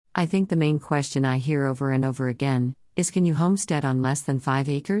I think the main question I hear over and over again is, can you homestead on less than 5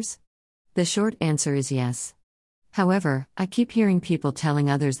 acres? The short answer is yes. However, I keep hearing people telling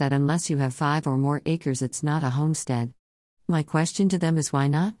others that unless you have 5 or more acres, it's not a homestead. My question to them is, why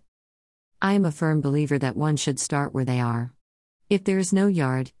not? I am a firm believer that one should start where they are. If there is no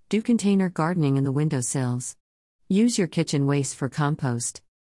yard, do container gardening in the windowsills. Use your kitchen waste for compost.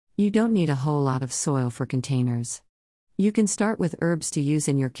 You don't need a whole lot of soil for containers. You can start with herbs to use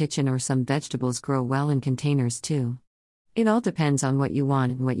in your kitchen, or some vegetables grow well in containers too. It all depends on what you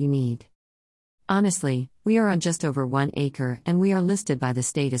want and what you need. Honestly, we are on just over 1 acre and we are listed by the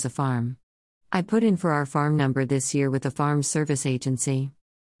state as a farm. I put in for our farm number this year with the Farm Service Agency.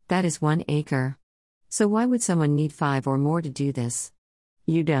 That is 1 acre. So why would someone need 5 or more to do this?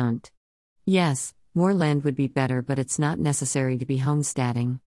 You don't. Yes, more land would be better, but it's not necessary to be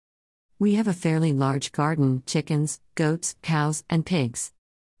homesteading. We have a fairly large garden: chickens, goats, cows, and pigs.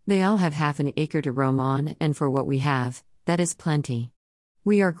 They all have half an acre to roam on, and for what we have, that is plenty.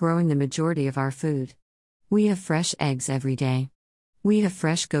 We are growing the majority of our food. We have fresh eggs every day. We have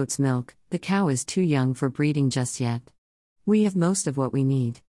fresh goat's milk. The cow is too young for breeding just yet. We have most of what we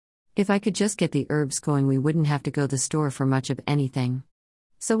need. If I could just get the herbs going, we wouldn't have to go to the store for much of anything.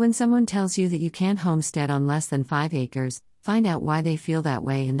 So when someone tells you that you can't homestead on less than 5 acres, find out why they feel that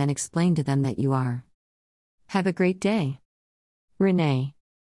way and then explain to them that you are. Have a great day. Renee.